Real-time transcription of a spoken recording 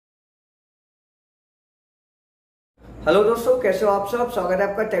Hello दोस्तों, कैसे हो आप सब। स्वागत है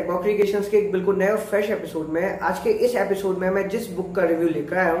आपका टेकबॉक्री क्रिएशंस के एक बिल्कुल नए और फ्रेश एपिसोड में। आज के इस एपिसोड में मैं जिस बुक का रिव्यू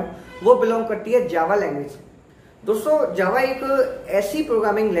लेकर आया हूँ वो बिलोंग करती है जावा लैंग्वेज। दोस्तों, जावा एक ऐसी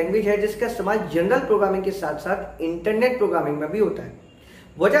प्रोग्रामिंग लैंग्वेज है जिसका इस्तेमाल जनरल प्रोग्रामिंग के साथ साथ इंटरनेट प्रोग्रामिंग में भी होता है।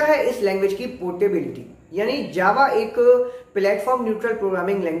 वजह है इस लैंग्वेज की पोर्टेबिलिटी, यानी जावा एक प्लेटफॉर्म न्यूट्रल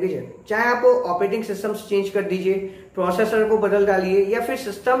प्रोग्रामिंग लैंग्वेज है। चाहे आप ऑपरेटिंग सिस्टम्स चेंज कर दीजिए, प्रोसेसर को बदल डालिए या फिर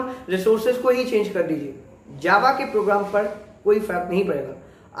सिस्टम रिसोर्सेज को ही चेंज कर दीजिए, जावा के प्रोग्राम पर कोई फर्क नहीं पड़ेगा।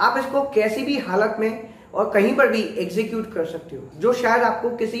 आप इसको कैसी भी हालत में और कहीं पर भी एग्जीक्यूट कर सकते हो, जो शायद आपको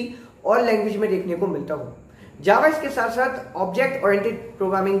किसी और लैंग्वेज में देखने को मिलता हो। जावा इसके साथ साथ ऑब्जेक्ट ओरिएंटेड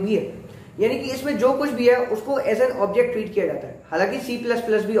प्रोग्रामिंग भी है, यानी कि इसमें जो कुछ भी है उसको एज एन ऑब्जेक्ट ट्रीट किया जाता है। हालांकि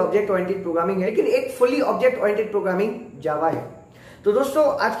C++ भी ऑब्जेक्ट ओरिएंटेड प्रोग्रामिंग है, लेकिन एक फुली ऑब्जेक्ट ओरिएंटेड प्रोग्रामिंग जावा है। तो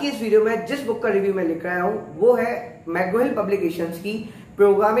दोस्तों, आज की इस वीडियो में जिस बुक का रिव्यू मैं लेकर आया हूं वो है मैकग्रो-हिल पब्लिकेशंस की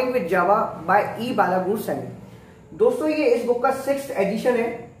प्रोग्रामिंग विद जावा बाय ई बालागुरुसामी। दोस्तों, ये इस बुक का 6th एडिशन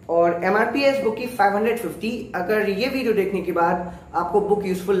है और MRP है इस बुक की 550। अगर ये वीडियो देखने के बाद आपको बुक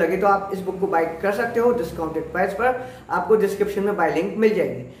यूजफुल लगे तो आप इस बुक को बाय कर सकते हो डिस्काउंटेड प्राइस पर। आपको डिस्क्रिप्शन में बाय लिंक मिल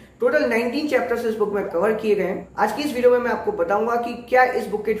जाएगी। टोटल 19 चैप्टर्स इस बुक में कवर किए गए हैं। आज की इस वीडियो में मैं आपको बताऊंगा कि क्या इस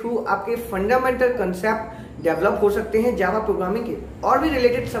बुक के थ्रू आपके फंडामेंटल कंसेप्ट डेवलप हो सकते हैं जावा प्रोग्रामिंग के, और भी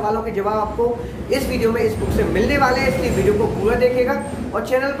रिलेटेड सवालों के जवाब आपको इस वीडियो में इस बुक से मिलने वाले हैं। इसलिए वीडियो को पूरा देखिएगा और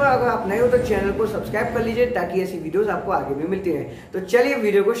चैनल पर अगर आप नए हो तो चैनल को सब्सक्राइब कर लीजिए ताकि ऐसी वीडियोस आपको आगे भी मिलती रहें। तो चलिए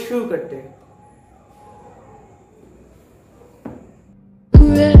वीडियो को शुरू करते हैं।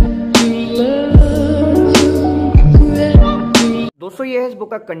 दोस्तों, ये है इस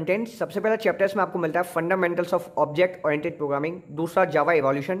बुक का कंटेंट। सबसे पहला चैप्टर इसमें आपको मिलता है fundamentals of object oriented programming, दूसरा जावा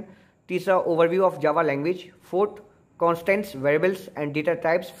इवोल्यूशन, तीसरा overview of Java language, fourth constants, variables and data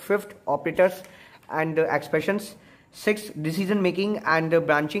types, fifth operators and expressions, six decision making and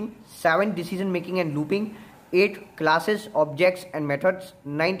branching, seven decision making and looping, 8 classes, objects and methods,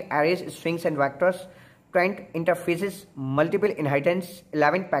 9 arrays, strings and vectors, 10 interfaces, multiple inheritance,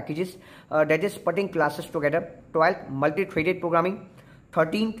 11 packages, that is putting classes together, 12 multi-threaded programming,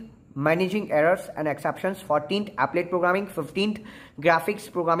 13th managing errors and exceptions, 14th applet programming, 15th graphics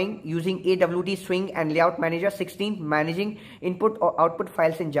programming using AWT string and layout manager, 16th managing input or output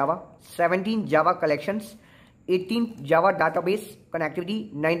files in Java, 17th Java collections, 18th Java database connectivity,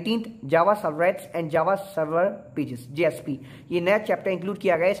 19th Java servlets and Java server pages, JSP। ये नया chapter include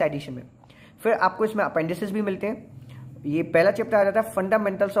किया गया है इस addition में। फिर आपको इसमें अपेंडिसेस भी मिलते हैं। ये पहला चैप्टर आ जाता है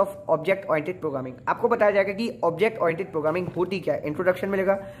fundamentals of object oriented programming. आपको बताया जाएगा कि ऑब्जेक्ट ओरिएंटेड प्रोग्रामिंग होती क्या है, इंट्रोडक्शन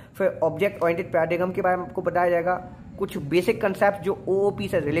मिलेगा। फिर ऑब्जेक्ट ओरिएंटेड पैराडिग्म के बारे में आपको बताया जाएगा। कुछ बेसिक कंसेप्ट जो OOP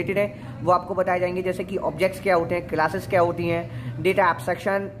से रिलेटेड है वो आपको बताए जाएंगे, जैसे कि ऑब्जेक्ट्स क्या होते हैं, क्लासेस क्या होती हैं, डेटा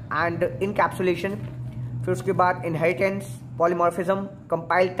एब्स्ट्रैक्शन एंड इनकैप्सुलेशन। फिर उसके बाद inheritance, polymorphism,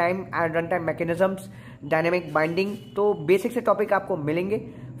 compile time and run time mechanisms, dynamic binding. तो बेसिक से टॉपिक आपको मिलेंगे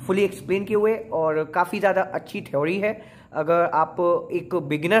फुली एक्सप्लेन किए हुए, और काफ़ी ज़्यादा अच्छी थ्योरी है। अगर आप एक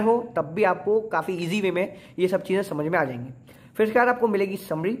बिगिनर हो तब भी आपको काफ़ी इजी वे में ये सब चीज़ें समझ में आ जाएंगी। फिर उसके बाद आपको मिलेगी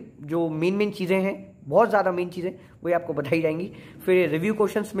समरी, जो मेन चीज़ें हैं, बहुत ज़्यादा मेन चीज़ें वही आपको बताई जाएंगी। फिर रिव्यू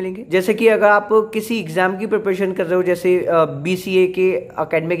क्वेश्चंस मिलेंगे, जैसे कि अगर आप किसी एग्जाम की प्रिपरेशन कर रहे हो, जैसे BCA के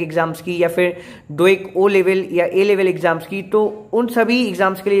अकेडमिक एग्जाम्स की या फिर दो एक O लेवल या A लेवल एग्जाम्स की, तो उन सभी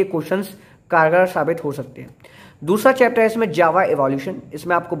एग्जाम्स के लिए क्वेश्चंस कारगर साबित हो सकते हैं। दूसरा चैप्टर है इसमें जावा इवोल्यूशन।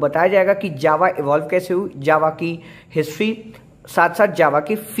 इसमें आपको बताया जाएगा कि जावा इवॉल्व कैसे हुई, जावा की हिस्ट्री, साथ साथ जावा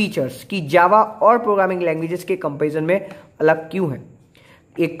के फीचर्स, कि जावा और प्रोग्रामिंग लैंग्वेजेस के कंपैरिजन में अलग क्यों है।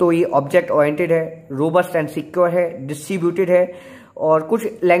 एक तो ये ऑब्जेक्ट ओरिएंटेड है, रोबस्ट एंड सिक्योर है, डिस्ट्रीब्यूटेड है, और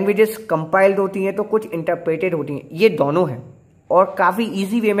कुछ लैंग्वेजेस कंपाइल्ड होती हैं तो कुछ इंटरप्रेटेड होती हैं। ये दोनों हैं और काफ़ी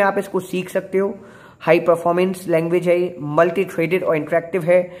ईजी वे में आप इसको सीख सकते हो। हाई परफॉर्मेंस लैंग्वेज है, मल्टी थ्रेडेड और इंटरेक्टिव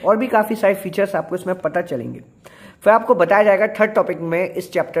है, और भी काफ़ी सारे फीचर्स आपको इसमें पता चलेंगे। फिर आपको बताया जाएगा थर्ड टॉपिक में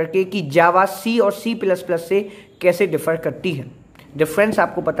इस चैप्टर के कि जावा C और C++ से कैसे डिफर करती है, डिफरेंस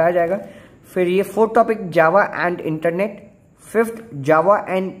आपको बताया जाएगा। फिर ये fourth topic Java and internet, fifth Java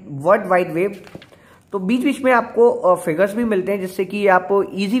and world wide web. तो बीच बीच में आपको फिगर्स भी मिलते हैं जिससे कि आप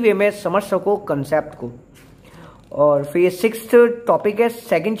इजी वे में समझ सको कंसेप्ट को। और फिर ये सिक्स्थ टॉपिक है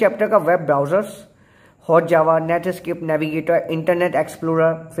सेकेंड चैप्टर का वेब ब्राउजर्स, हॉट जावा, नेटस्केप, नेविगेटर, इंटरनेट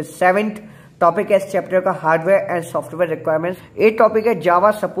एक्सप्लोरर। फिर सेवेंथ टॉपिक है इस चैप्टर का hardware and software requirements. 8th topic है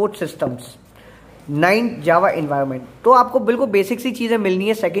जावा सपोर्ट सिस्टम्स, 9th जावा इन्वायरमेंट। तो आपको बिल्कुल बेसिक सी चीजें मिलनी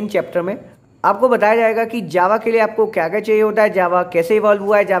है सेकंड चैप्टर में। आपको बताया जाएगा कि जावा के लिए आपको क्या क्या चाहिए होता है, जावा कैसे इवॉल्व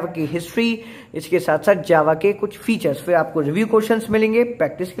हुआ है, जावा की हिस्ट्री, इसके साथ साथ जावा के कुछ फीचर्स, फिर आपको रिव्यू क्वेश्चंस मिलेंगे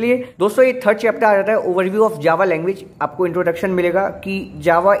प्रैक्टिस के लिए। दोस्तों ये थर्ड चैप्टर आ जाता है ओवरव्यू ऑफ जावा लैंग्वेज। आपको इंट्रोडक्शन मिलेगा कि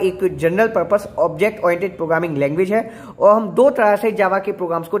जावा एक general purpose object oriented programming language है और हम दो तरह से जावा के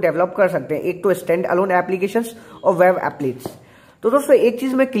प्रोग्राम्स को डेवलप कर सकते हैं, एक तो स्टैंड अलोन एप्लीकेशंस और वेब एप्लीकेशंस। तो दोस्तों एक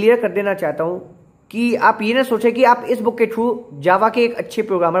चीज मैं क्लियर कर देना चाहता हूं कि आप ये ना सोचें कि आप इस बुक के थ्रू जावा के एक अच्छे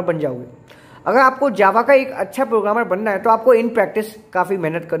प्रोग्रामर बन जाओगे। अगर आपको जावा का एक अच्छा प्रोग्रामर बनना है तो आपको इन प्रैक्टिस काफी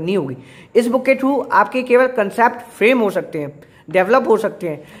मेहनत करनी होगी। इस बुक के थ्रू आपके केवल कंसेप्ट फ्रेम हो सकते हैं, डेवलप हो सकते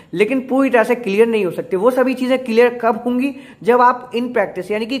हैं, लेकिन पूरी तरह से क्लियर नहीं हो सकते। वो सभी चीजें क्लियर कब होंगी, जब आप इन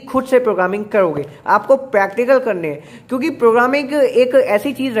प्रैक्टिस यानी कि खुद से प्रोग्रामिंग करोगे। आपको प्रैक्टिकल करने हैं, क्योंकि प्रोग्रामिंग एक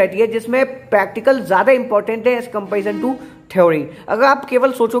ऐसी चीज रहती है जिसमें प्रैक्टिकल ज्यादा इंपॉर्टेंट है एज कंपेरिजन टू थ्योरी। अगर आप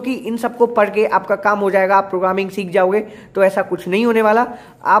केवल सोचो कि इन सबको पढ़ के आपका काम हो जाएगा, आप प्रोग्रामिंग सीख जाओगे, तो ऐसा कुछ नहीं होने वाला।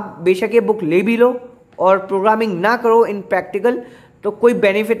 आप बेशक ये बुक ले भी लो और प्रोग्रामिंग ना करो इन प्रैक्टिकल, तो कोई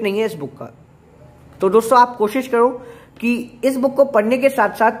बेनिफिट नहीं है इस बुक का। तो दोस्तों आप कोशिश करो कि इस बुक को पढ़ने के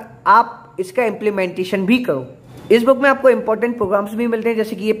साथ साथ आप इसका इम्प्लीमेंटेशन भी करो। इस बुक में आपको इंपॉर्टेंट प्रोग्राम्स भी मिलते हैं,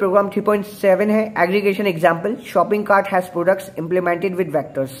 जैसे कि ये प्रोग्राम 3.7 है, aggregation example, shopping cart has products implemented with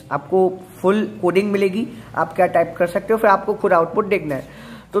vectors. आपको फुल कोडिंग मिलेगी, आप क्या टाइप कर सकते हो, फिर आपको खुद आउटपुट देखना है।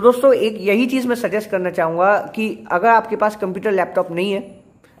 तो दोस्तों एक यही चीज मैं सजेस्ट करना चाहूंगा कि अगर आपके पास कंप्यूटर लैपटॉप नहीं है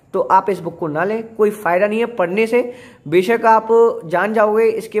तो आप इस बुक को ना लें, कोई फायदा नहीं है पढ़ने से। बेशक आप जान जाओगे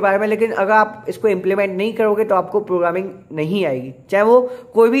इसके बारे में, लेकिन अगर आप इसको इम्प्लीमेंट नहीं करोगे तो आपको प्रोग्रामिंग नहीं आएगी, चाहे वो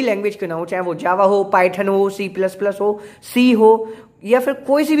कोई भी लैंग्वेज क्यों ना हो, चाहे वो जावा हो, पाइथन हो, C++ हो, सी हो, या फिर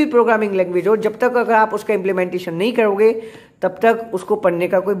कोई सी भी प्रोग्रामिंग लैंग्वेज हो। जब तक अगर आप उसका इम्प्लीमेंटेशन नहीं करोगे तब तक उसको पढ़ने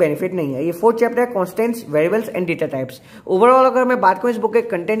का कोई बेनिफिट नहीं है। ये फोर्थ चैप्टर है, constants, variables and data types. Overall अगर मैं बात करूं इस बुक के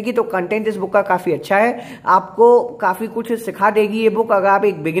कंटेंट की, तो कंटेंट इस बुक का काफी अच्छा है, आपको काफी कुछ सिखा देगी ये बुक। अगर आप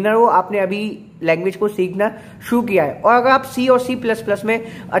एक बिगिनर हो, आपने अभी लैंग्वेज को सीखना शुरू किया है, और अगर आप C और C++ में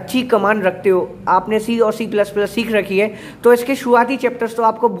अच्छी कमांड रखते हो, आपने C और C++ सीख रखी है, तो इसके शुरुआती चैप्टर्स तो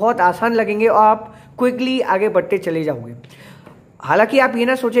आपको बहुत आसान लगेंगे और आप क्विकली आगे बढ़ते चले जाओगे। हालांकि आप ये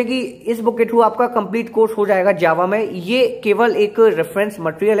ना सोचें कि इस बुक के थ्रू आपका कंप्लीट कोर्स हो जाएगा जावा में। ये केवल एक रेफरेंस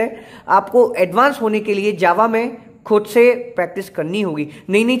मटेरियल है, आपको एडवांस होने के लिए जावा में खुद से प्रैक्टिस करनी होगी,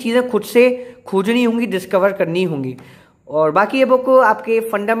 नई नई चीजें खुद से खोजनी होंगी, डिस्कवर करनी होंगी। और बाकी ये बुक आपके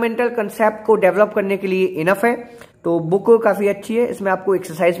फंडामेंटल कंसेप्ट को डेवलप करने के लिए इनफ है। तो बुक काफी अच्छी है, इसमें आपको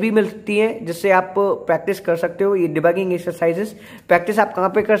एक्सरसाइज भी मिलती है जिससे आप प्रैक्टिस कर सकते हो। ये डिबगिंग एक्सरसाइजेस प्रैक्टिस आप कहाँ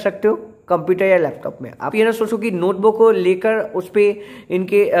पे कर सकते हो, कंप्यूटर या लैपटॉप में। आप ये ना सोचो कि नोटबुक को लेकर उस पर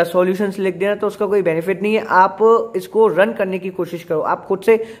इनके सॉल्यूशंस लिख देना, तो उसका कोई बेनिफिट नहीं है। आप इसको रन करने की कोशिश करो, आप खुद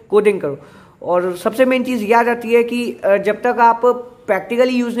से कोडिंग करो। और सबसे मेन चीज याद आती है कि जब तक आप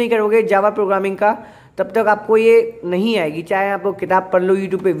प्रैक्टिकली यूज नहीं करोगे जावा प्रोग्रामिंग का, तब तक आपको ये नहीं आएगी। चाहे आप किताब पढ़ लो,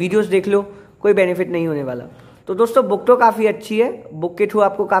 यूट्यूब पे वीडियोस देख लो, कोई बेनिफिट नहीं होने वाला। तो दोस्तों बुक तो काफ़ी अच्छी है, बुक के थ्रू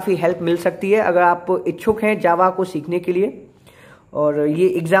आपको काफ़ी हेल्प मिल सकती है अगर आप इच्छुक हैं जावा को सीखने के लिए। और ये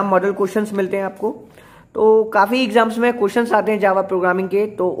एग्जाम मॉडल क्वेश्चंस मिलते हैं आपको, तो काफ़ी एग्जाम्स में क्वेश्चंस आते हैं जावा प्रोग्रामिंग के,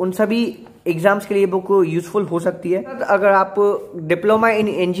 तो उन सभी एग्जाम्स के लिए बुक यूजफुल हो सकती है। अगर आप डिप्लोमा इन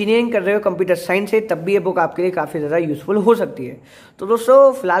इंजीनियरिंग कर रहे हो कंप्यूटर साइंस से, तब भी ये बुक आपके लिए काफ़ी ज़्यादा यूजफुल हो सकती है। तो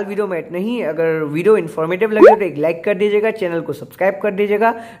दोस्तों फिलहाल वीडियो में इतना ही। अगर वीडियो इन्फॉर्मेटिव लगे तो एक लाइक कर दीजिएगा, चैनल को सब्सक्राइब कर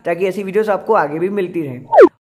दीजिएगा, ताकि ऐसी वीडियोस आपको आगे भी मिलती रहें।